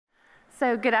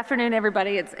So good afternoon,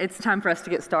 everybody. It's time for us to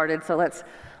get started. So let's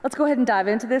go ahead and dive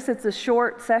into this. It's a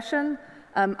short session.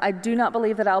 I do not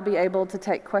believe that I'll be able to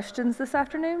take questions this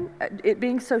afternoon, it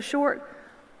being so short,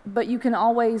 but you can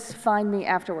always find me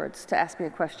afterwards to ask me a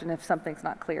question if something's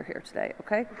not clear here today,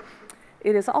 okay?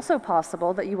 It is also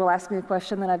possible that you will ask me a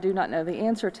question that I do not know the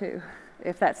answer to.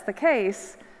 If that's the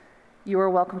case, you are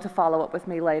welcome to follow up with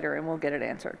me later and we'll get it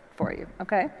answered for you,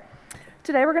 okay?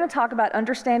 Today we're going to talk about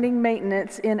understanding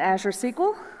maintenance in Azure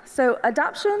SQL. So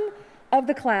adoption of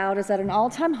the cloud is at an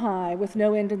all-time high with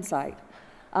no end in sight.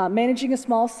 Managing a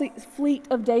small fleet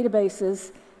of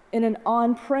databases in an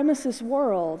on-premises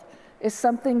world is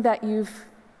something that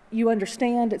you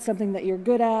understand, it's something that you're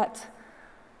good at.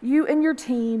 You and your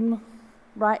team,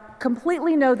 right,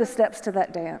 completely know the steps to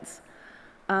that dance.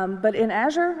 But in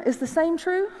Azure, is the same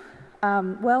true?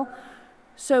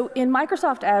 So in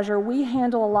Microsoft Azure, we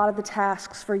handle a lot of the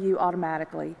tasks for you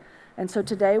automatically. And so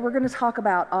today we're going to talk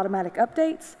about automatic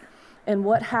updates and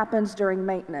what happens during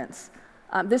maintenance.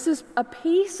 This is a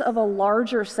piece of a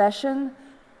larger session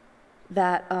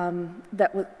that,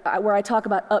 where I talk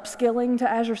about upskilling to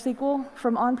Azure SQL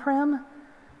from on-prem.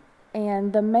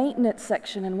 And the maintenance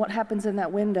section and what happens in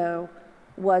that window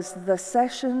was the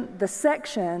section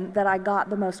that I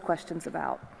got the most questions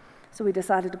about. So we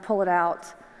decided to pull it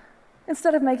out.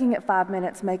 Instead of making it 5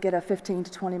 minutes, make it a 15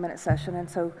 to 20-minute session. And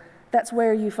so that's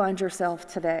where you find yourself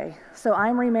today. So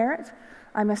I'm Ree Merritt.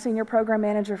 I'm a senior program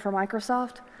manager for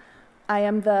Microsoft. I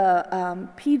am the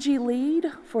PG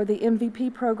lead for the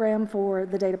MVP program for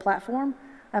the data platform.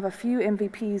 I have a few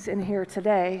MVPs in here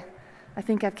today. I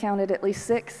think I've counted at least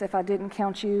 6. If I didn't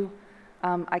count you,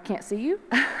 I can't see you.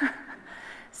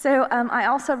 So I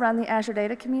also run the Azure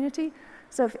Data Community.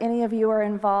 So if any of you are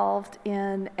involved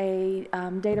in a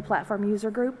data platform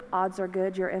user group, odds are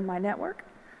good you're in my network.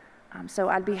 So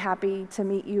I'd be happy to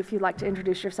meet you if you'd like to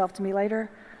introduce yourself to me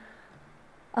later.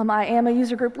 I am a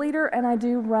user group leader, and I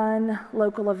do run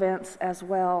local events as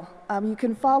well. You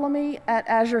can follow me at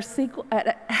Azure SQL,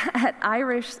 at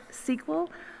Irish SQL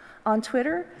on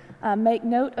Twitter. Make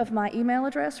note of my email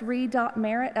address,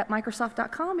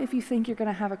 ree.merritt@microsoft.com, if you think you're going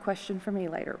to have a question for me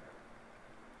later.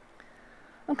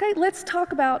 Okay, let's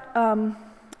talk about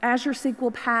Azure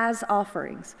SQL PaaS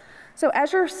offerings. So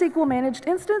Azure SQL Managed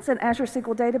Instance and Azure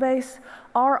SQL Database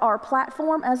are our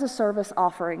platform as a service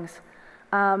offerings.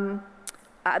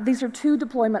 These are 2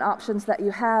 deployment options that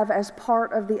you have as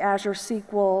part of the Azure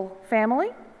SQL family.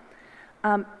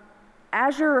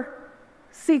 Azure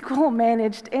SQL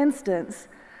Managed Instance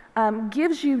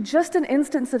gives you just an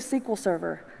instance of SQL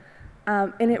Server,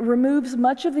 and it removes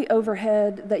much of the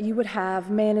overhead that you would have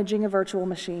managing a virtual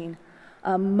machine.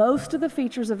 Most of the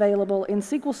features available in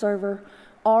SQL Server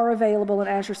are available in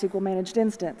Azure SQL Managed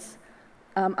Instance.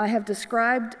 I have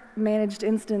described Managed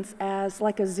Instance as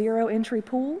like a zero-entry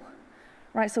pool.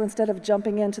 Right, so instead of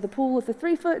jumping into the pool at the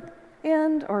 3-foot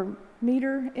end or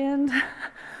meter end,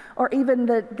 or even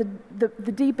the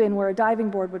deep end where a diving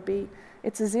board would be,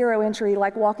 it's a zero entry,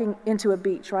 like walking into a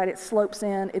beach, right? It slopes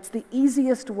in. It's the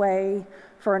easiest way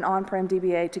for an on-prem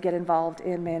DBA to get involved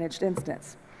in Managed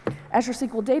Instance. Azure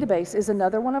SQL Database is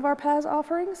another one of our PaaS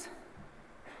offerings,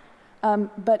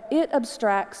 but it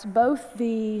abstracts both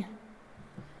the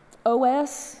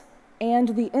OS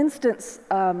and the instance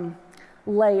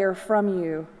layer from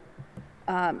you,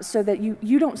 so that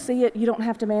you don't see it, you don't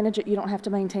have to manage it, you don't have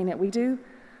to maintain it. We do,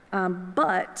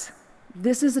 but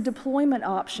this is a deployment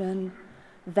option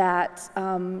that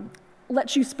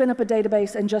lets you spin up a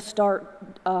database and just start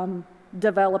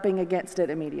developing against it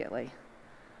immediately.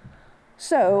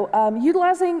 So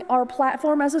utilizing our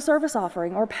platform as a service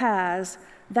offering, or PaaS,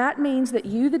 that means that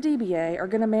you, the DBA, are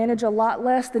going to manage a lot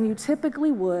less than you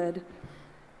typically would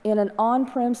in an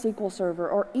on-prem SQL Server,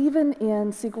 or even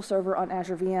in SQL Server on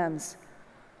Azure VMs,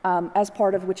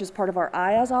 which is part of our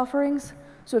IaaS offerings.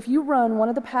 So if you run one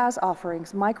of the PaaS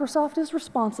offerings, Microsoft is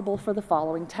responsible for the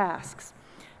following tasks: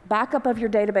 backup of your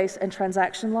database and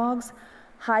transaction logs,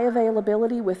 high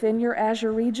availability within your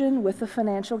Azure region with a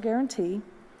financial guarantee,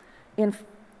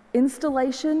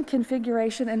 installation,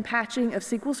 configuration, and patching of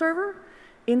SQL Server,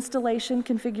 installation,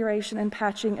 configuration, and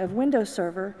patching of Windows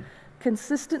Server,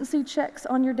 consistency checks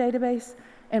on your database,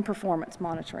 and performance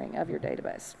monitoring of your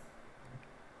database.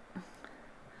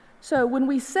 So when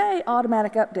we say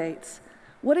automatic updates,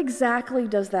 what exactly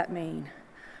does that mean?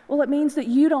 Well, it means that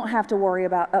you don't have to worry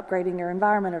about upgrading your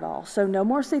environment at all. So no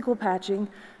more SQL patching,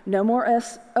 no more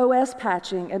OS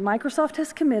patching, and Microsoft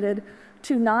has committed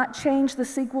to not change the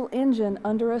SQL engine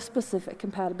under a specific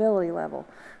compatibility level.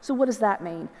 So what does that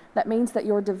mean? That means that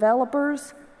your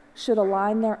developers should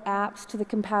align their apps to the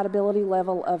compatibility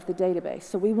level of the database.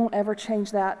 So we won't ever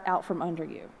change that out from under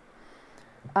you.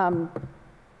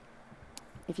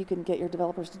 If you can get your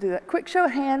developers to do that. Quick show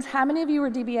of hands, how many of you are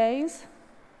DBAs?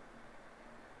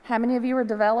 How many of you are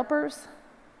developers?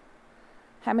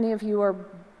 How many of you are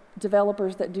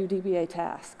developers that do DBA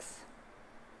tasks?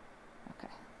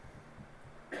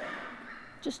 Okay.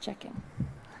 Just checking.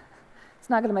 It's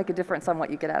not going to make a difference on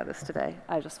what you get out of this today.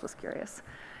 I just was curious.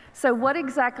 So what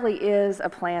exactly is a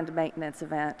planned maintenance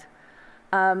event?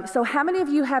 So how many of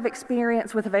you have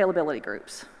experience with availability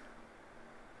groups?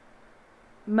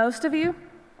 Most of you?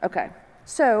 Okay.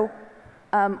 So,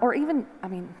 or even,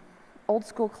 old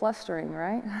school clustering,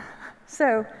 right?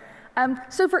 So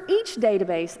for each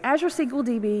database, Azure SQL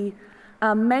DB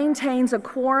maintains a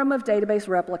quorum of database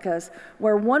replicas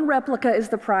where one replica is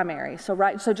the primary. So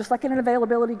just like in an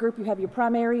availability group, you have your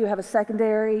primary, you have a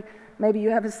secondary, maybe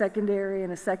you have a secondary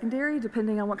and a secondary,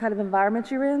 depending on what kind of environment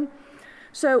you're in.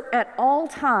 So at all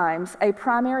times, a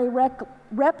primary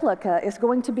replica is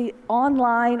going to be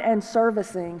online and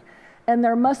servicing, and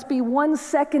there must be one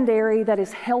secondary that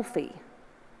is healthy,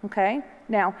 okay?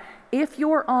 Now, if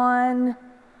you're on,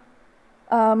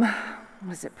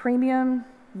 premium,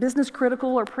 business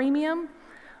critical or premium,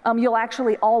 you'll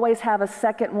actually always have a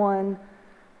second one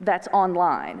that's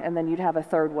online, and then you'd have a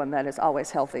third one that is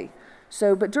always healthy.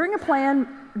 So, but during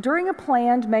a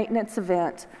planned maintenance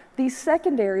event, these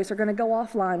secondaries are going to go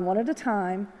offline one at a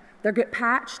time. They'll get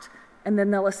patched, and then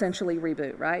they'll essentially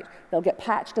reboot, right? They'll get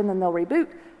patched, and then they'll reboot.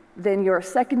 Then your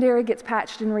secondary gets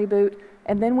patched and reboot,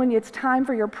 and then when it's time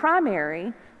for your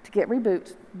primary to get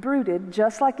rebooted,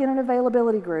 just like in an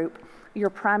availability group, your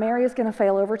primary is going to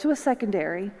fail over to a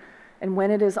secondary, and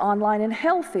when it is online and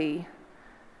healthy,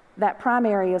 that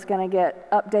primary is going to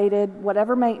get updated,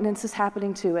 whatever maintenance is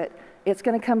happening to it, it's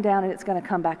going to come down and it's going to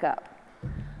come back up.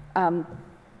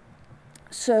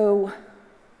 So,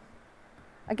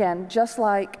 again, just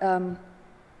like in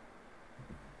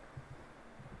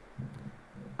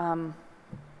an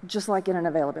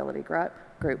availability group,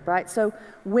 right? So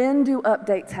when do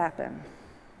updates happen?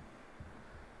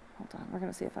 Hold on, we're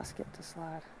going to see if I skipped a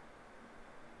slide.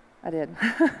 I did.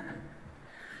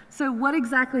 So what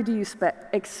exactly do you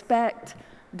expect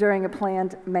during a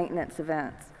planned maintenance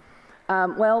event?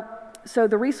 So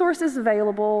the resource is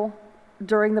available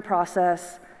during the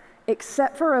process,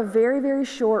 except for a very, very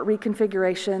short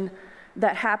reconfiguration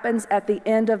that happens at the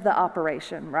end of the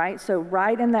operation, right? So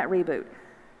right in that reboot.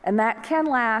 And that can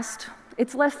last,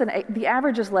 the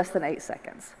average is less than 8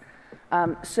 seconds.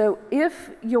 So if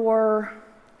your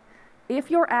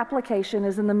application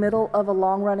is in the middle of a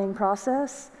long-running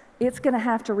process, it's going to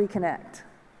have to reconnect,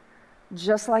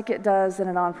 just like it does in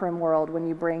an on-prem world when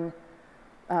you bring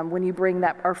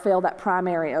that or fail that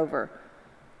primary over.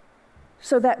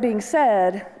 So that being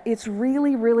said, it's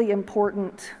really, really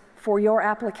important for your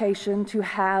application to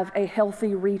have a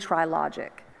healthy retry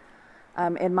logic.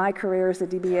 In my career as a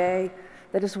DBA,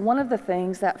 that is one of the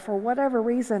things that, for whatever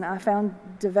reason, I found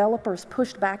developers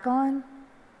pushed back on.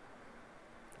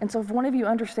 And so if one of you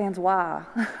understands why,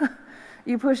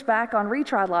 you push back on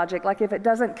retry logic, like if it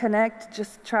doesn't connect,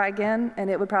 just try again, and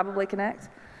it would probably connect.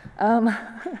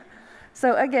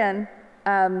 So again,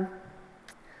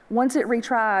 once it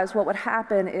retries, what would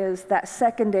happen is that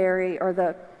secondary or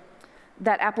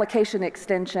that application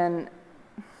extension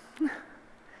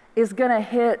is going to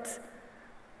hit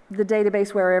the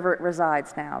database wherever it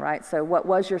resides now, right? So what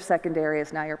was your secondary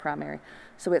is now your primary.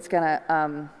 So it's going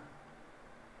to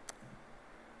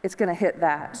hit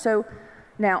that. So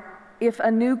now, if a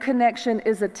new connection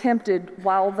is attempted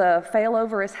while the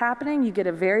failover is happening, you get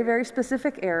a very, very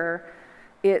specific error.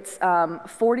 It's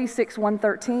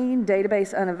 46113,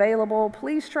 database unavailable.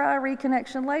 Please try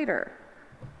reconnection later.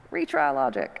 Retry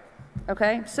logic.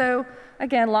 Okay. So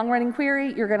again, long-running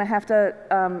query. You're going to have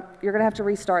to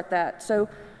restart that. So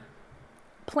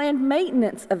planned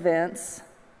maintenance events,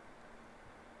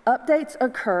 updates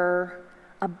occur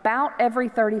about every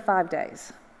 35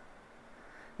 days.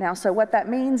 Now, so what that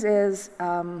means is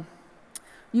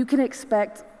you can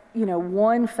expect,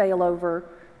 one failover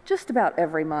just about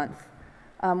every month.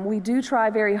 We do try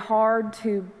very hard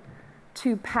to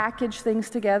package things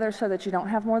together so that you don't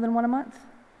have more than one a month.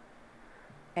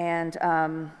 And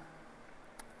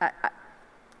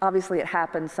obviously it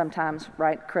happens sometimes,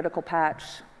 right? Critical patch,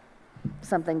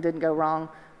 something didn't go wrong.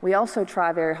 We also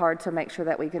try very hard to make sure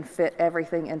that we can fit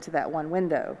everything into that one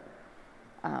window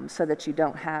so that you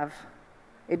don't have,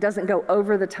 it doesn't go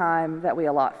over the time that we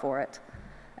allot for it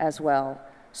as well.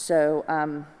 So,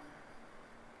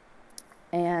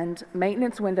 and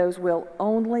maintenance windows will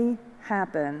only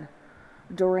happen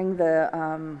during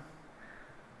the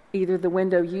either the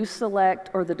window you select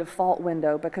or the default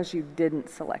window because you didn't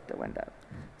select a window.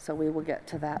 So we will get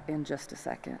to that in just a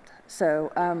second.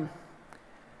 So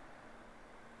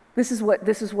this is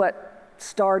what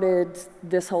started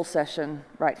this whole session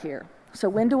right here. So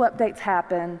window updates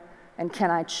happen, and can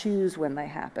I choose when they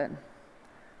happen?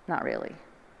 Not really.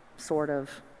 Sort of,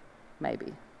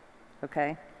 maybe,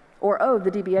 okay? Or, oh,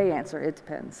 the DBA answer, it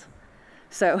depends.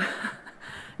 So,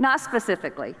 not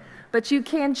specifically, but you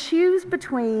can choose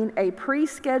between a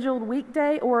pre-scheduled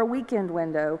weekday or a weekend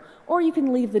window, or you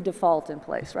can leave the default in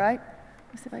place, right?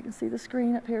 Let me see if I can see the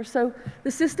screen up here. So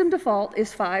the system default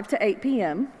is 5 to 8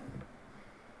 p.m.,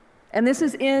 and this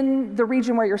is in the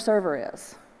region where your server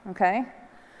is, okay?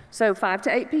 So 5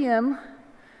 to 8 p.m.,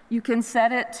 you can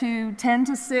set it to 10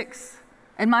 to 6,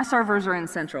 and my servers are in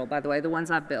Central, by the way, the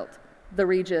ones I've built, the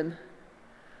region,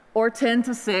 or 10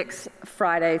 to 6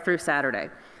 Friday through Saturday.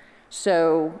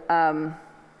 So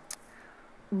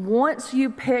once you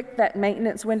pick that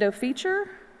maintenance window feature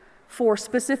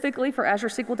specifically for Azure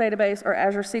SQL Database or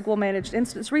Azure SQL Managed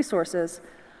Instance Resources,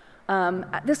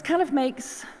 this kind of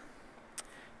makes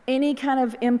any kind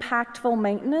of impactful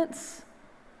maintenance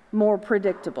more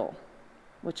predictable,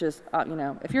 which is,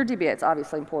 if you're DBA, it's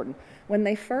obviously important. When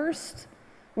this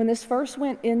first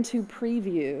went into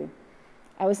preview,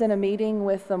 I was in a meeting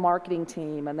with the marketing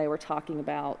team, and they were talking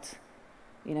about,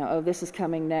 oh, this is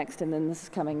coming next, and then this is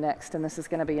coming next, and this is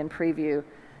going to be in preview,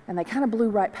 and they kind of blew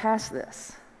right past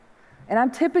this. And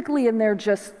I'm typically in there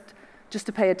just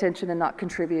to pay attention and not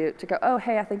contribute, to go, oh,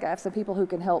 hey, I think I have some people who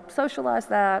can help socialize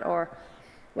that, or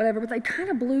whatever, but they kind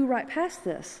of blew right past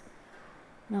this.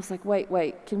 And I was like,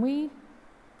 wait, can we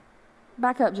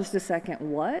back up just a second?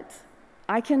 What?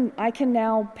 I can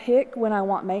now pick when I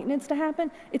want maintenance to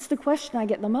happen? It's the question I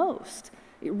get the most.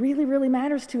 It really, really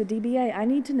matters to a DBA. I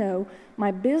need to know,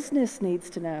 my business needs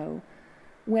to know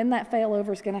when that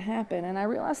failover is going to happen. And I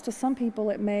realize to some people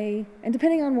it may, and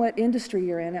depending on what industry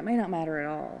you're in, it may not matter at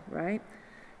all, right?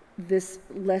 This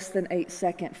less than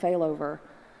 8-second failover.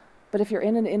 But if you're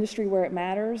in an industry where it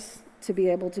matters, to be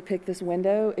able to pick this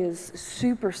window is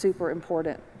super, super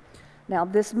important. Now,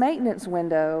 this maintenance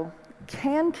window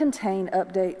can contain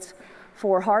updates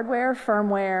for hardware,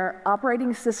 firmware,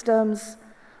 operating systems,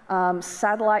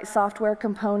 satellite software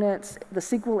components, the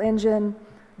SQL engine.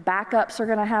 Backups are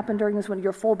going to happen during this window.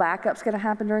 Your full backup's going to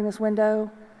happen during this window.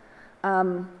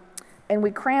 And we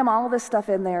cram all of this stuff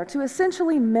in there to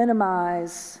essentially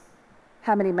minimize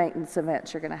how many maintenance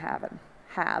events you're going to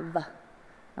have.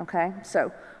 Okay?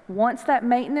 So once that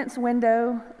maintenance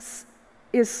window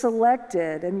is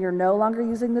selected and you're no longer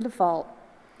using the default,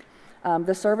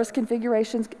 the service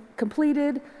configuration's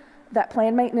completed, that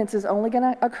planned maintenance is only going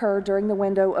to occur during the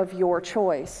window of your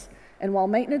choice. And while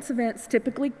maintenance events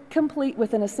typically complete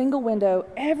within a single window,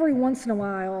 every once in a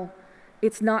while,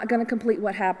 it's not going to complete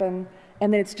what happened,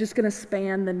 and then it's just going to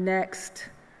span the next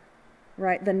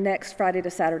Friday to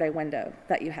Saturday window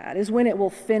that you had, is when it will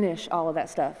finish all of that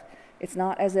stuff. It's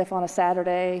not as if on a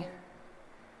Saturday,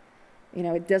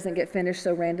 it doesn't get finished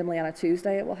so randomly on a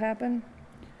Tuesday it will happen.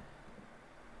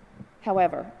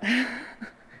 However,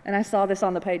 and I saw this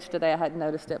on the page today, I hadn't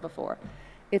noticed it before,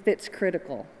 if it's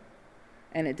critical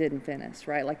and it didn't finish,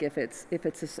 right? Like if it's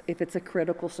a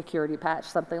critical security patch,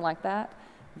 something like that,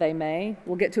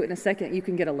 we'll get to it in a second, you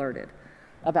can get alerted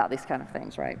about these kind of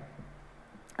things, right?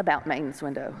 About maintenance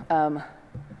window.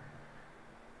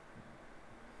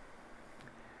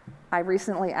 I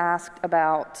recently asked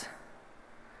about,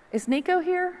 is Nico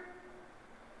here?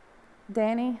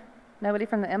 Danny? Nobody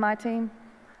from the MI team?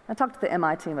 I talked to the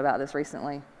MI team about this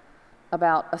recently,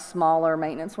 about a smaller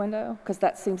maintenance window, because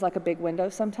that seems like a big window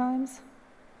sometimes,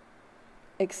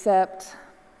 except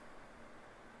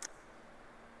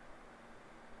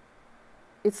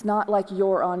it's not like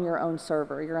you're on your own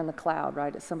server. You're in the cloud,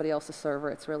 right? It's somebody else's server.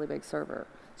 It's a really big server.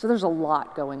 So there's a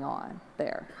lot going on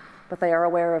there. But they are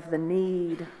aware of the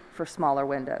need for smaller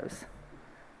windows.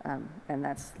 And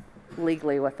that's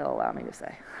legally what they'll allow me to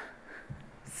say.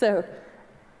 So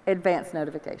advanced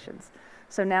notifications.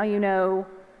 So now you know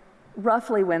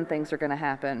roughly when things are going to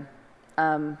happen.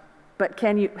 But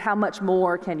how much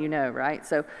more can you know, right?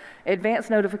 So advanced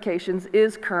notifications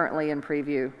is currently in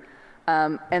preview.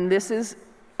 And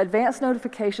advanced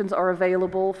notifications are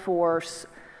available for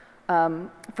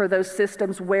those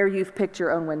systems where you've picked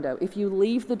your own window. If you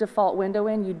leave the default window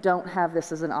in, you don't have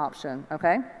this as an option,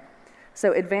 okay?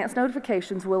 So advanced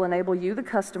notifications will enable you, the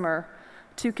customer,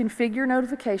 to configure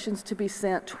notifications to be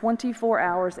sent 24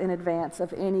 hours in advance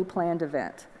of any planned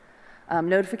event.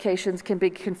 Notifications can be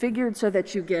configured so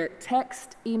that you get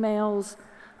text, emails,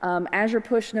 Azure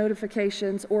push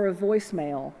notifications, or a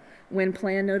voicemail when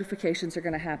planned notifications are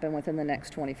going to happen within the next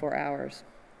 24 hours.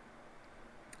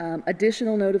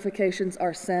 Additional notifications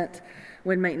are sent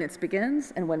when maintenance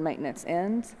begins and when maintenance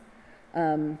ends.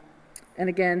 And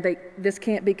again, this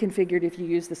can't be configured if you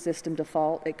use the system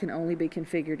default. It can only be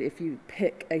configured if you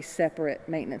pick a separate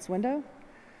maintenance window.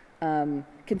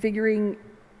 Configuring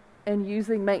and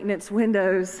using maintenance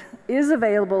windows is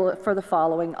available for the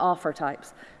following offer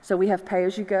types. So we have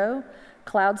pay-as-you-go,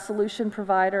 cloud solution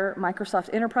provider, Microsoft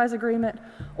Enterprise Agreement,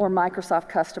 or Microsoft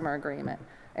Customer Agreement.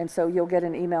 And so you'll get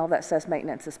an email that says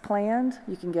maintenance is planned.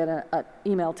 You can get an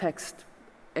email, text,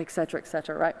 et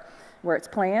cetera, right? Where it's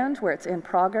planned, where it's in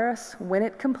progress, when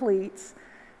it completes,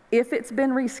 if it's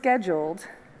been rescheduled,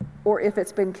 or if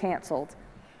it's been canceled.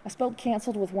 I spelled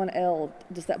canceled with one L.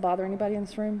 Does that bother anybody in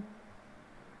this room?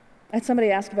 I had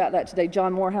somebody ask about that today.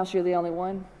 John Morehouse, you're the only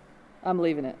one? I'm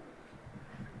leaving it.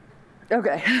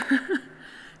 Okay.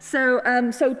 So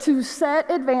to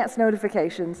set advanced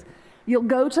notifications, you'll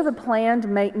go to the planned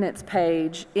maintenance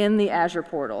page in the Azure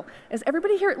portal. Is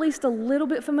everybody here at least a little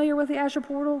bit familiar with the Azure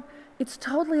portal? It's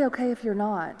totally okay if you're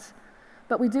not.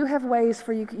 But we do have ways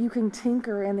for you can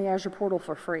tinker in the Azure portal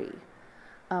for free.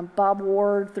 Bob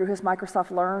Ward, through his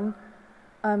Microsoft Learn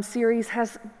series,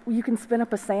 you can spin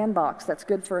up a sandbox that's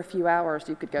good for a few hours.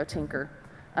 You could go tinker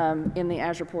in the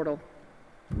Azure portal.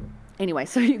 Anyway,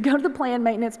 so you go to the planned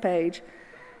maintenance page,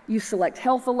 you select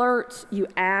health alerts, you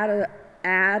add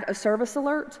a service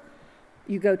alert,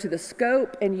 you go to the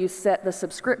scope and you set the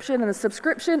subscription, and the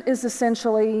subscription is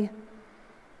essentially,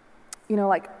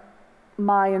 like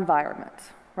my environment,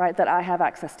 right, that I have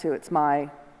access to. It's my,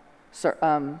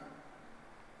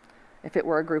 if it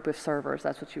were a group of servers,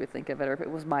 that's what you would think of it, or if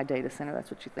it was my data center, that's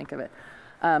what you think of it.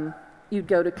 You'd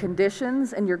go to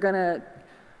conditions, and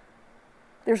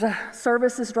there's a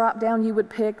services drop down. You would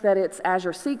pick that it's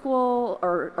Azure SQL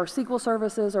or SQL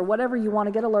services or whatever you want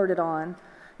to get alerted on.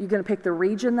 You're going to pick the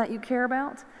region that you care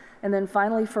about. And then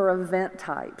finally for event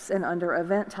types, and under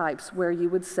event types where you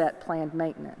would set planned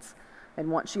maintenance. And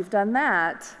once you've done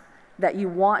that you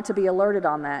want to be alerted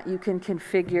on that, you can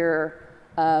configure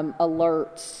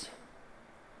alerts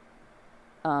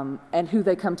and who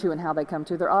they come to and how they come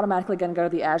to. They're automatically going to go to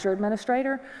the Azure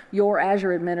administrator. Your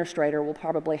Azure administrator will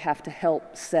probably have to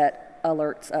help set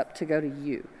alerts up to go to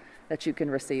you, that you can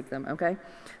receive them, okay?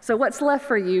 So what's left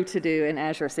for you to do in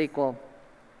Azure SQL?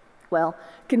 Well,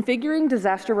 configuring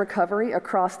disaster recovery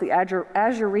across the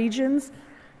Azure regions,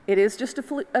 it is just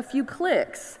a few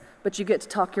clicks, but you get to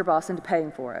talk your boss into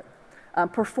paying for it.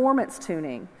 Performance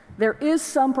tuning. There is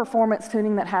some performance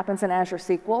tuning that happens in Azure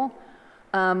SQL,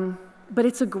 but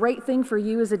it's a great thing for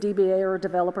you as a DBA or a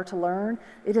developer to learn.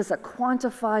 It is a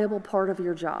quantifiable part of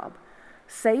your job.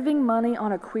 Saving money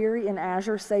on a query in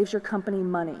Azure saves your company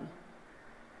money.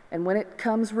 And when it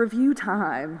comes review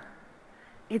time,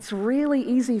 it's really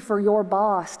easy for your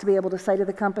boss to be able to say to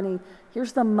the company,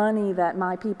 here's the money that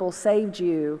my people saved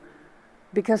you,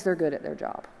 because they're good at their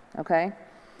job, okay?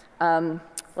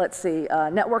 Let's see,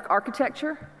 network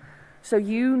architecture. So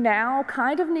you now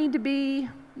kind of need to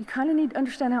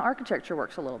understand how architecture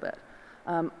works a little bit.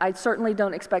 I certainly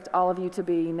don't expect all of you to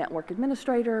be network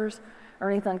administrators or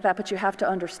anything like that, but you have to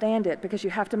understand it, because you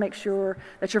have to make sure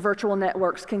that your virtual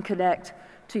networks can connect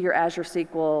to your Azure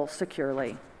SQL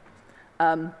securely.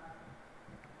 And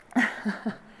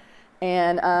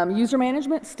user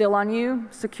management, still on you.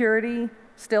 Security,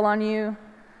 still on you.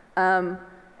 And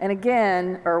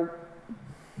again,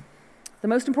 the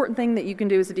most important thing that you can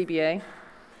do as a DBA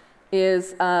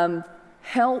is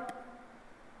help.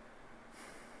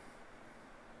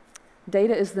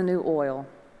 Data is the new oil.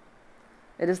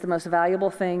 It is the most valuable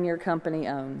thing your company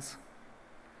owns.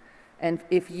 And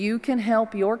if you can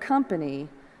help your company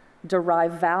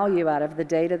derive value out of the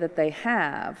data that they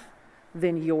have,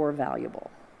 then you're valuable.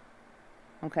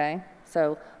 Okay?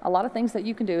 So a lot of things that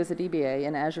you can do as a DBA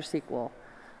in Azure SQL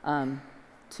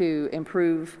to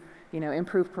improve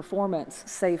performance,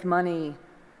 save money,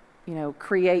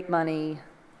 create money,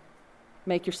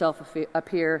 make yourself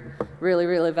appear really,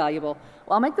 really valuable.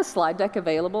 Well, I'll make the slide deck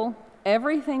available.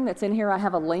 Everything that's in here, I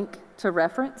have a link to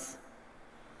reference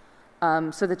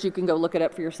so that you can go look it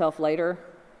up for yourself later.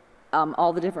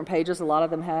 All the different pages, a lot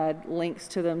of them had links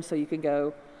to them, so you can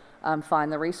go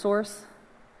find the resource.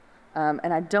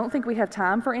 And I don't think we have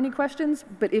time for any questions,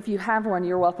 but if you have one,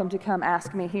 you're welcome to come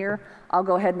ask me here. I'll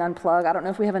go ahead and unplug. I don't know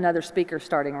if we have another speaker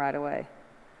starting right away.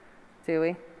 Do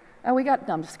we? Oh, no,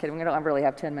 I'm just kidding. We don't really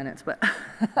have 10 minutes, but.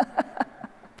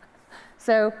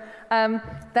 So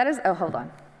that is, oh, hold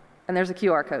on. And there's a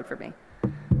QR code for me.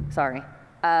 Sorry.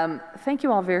 Thank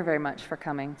you all very, very much for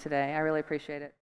coming today. I really appreciate it.